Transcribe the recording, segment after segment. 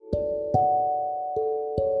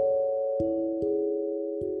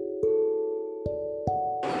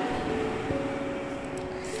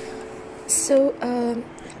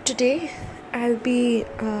Today I'll be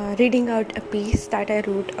reading out a piece that I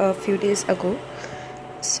wrote a few days ago.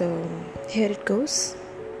 So, here it goes.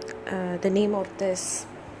 The name of this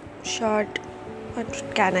short, what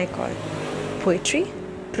can I call? Poetry?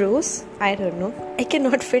 Prose? I don't know. I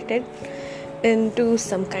cannot fit it into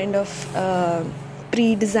some kind of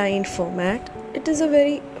pre-designed format. It is a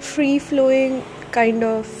very free-flowing kind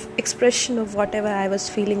of expression of whatever I was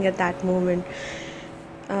feeling at that moment.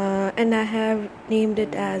 And I have named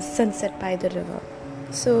it as Sunset by the River.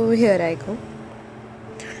 So here I go.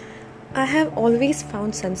 I have always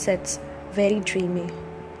found sunsets very dreamy.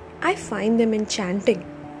 I find them enchanting,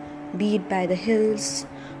 be it by the hills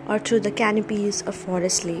or through the canopies of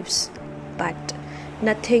forest leaves. But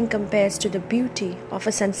nothing compares to the beauty of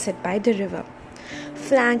a sunset by the river,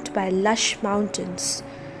 flanked by lush mountains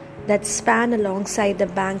that span alongside the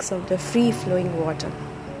banks of the free-flowing water.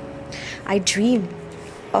 I dream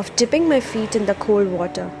of dipping my feet in the cold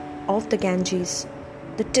water of the Ganges,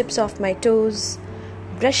 the tips of my toes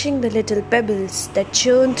brushing the little pebbles that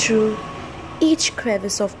churn through each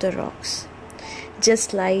crevice of the rocks,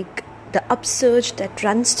 just like the upsurge that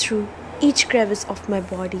runs through each crevice of my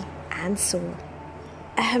body and soul.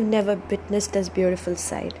 I have never witnessed this beautiful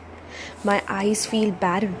sight. My eyes feel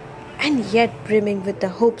barren and yet brimming with the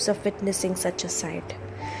hopes of witnessing such a sight.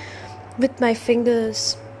 With my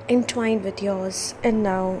fingers entwined with yours, and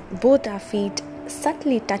now both our feet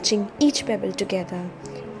subtly touching each pebble together,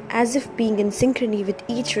 as if being in synchrony with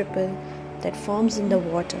each ripple that forms in the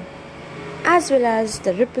water, as well as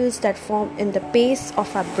the ripples that form in the pace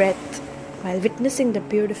of our breath while witnessing the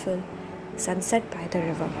beautiful sunset by the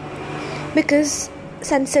river. Because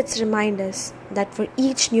sunsets remind us that for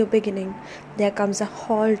each new beginning, there comes a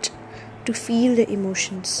halt to feel the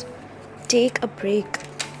emotions, take a break,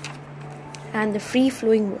 and the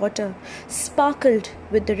free-flowing water, sparkled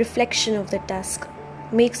with the reflection of the dusk,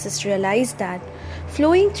 makes us realize that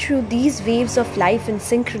flowing through these waves of life in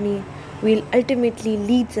synchrony will ultimately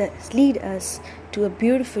lead us to a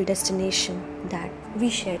beautiful destination that we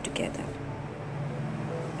share together.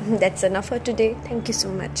 That's enough for today. Thank you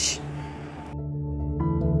so much.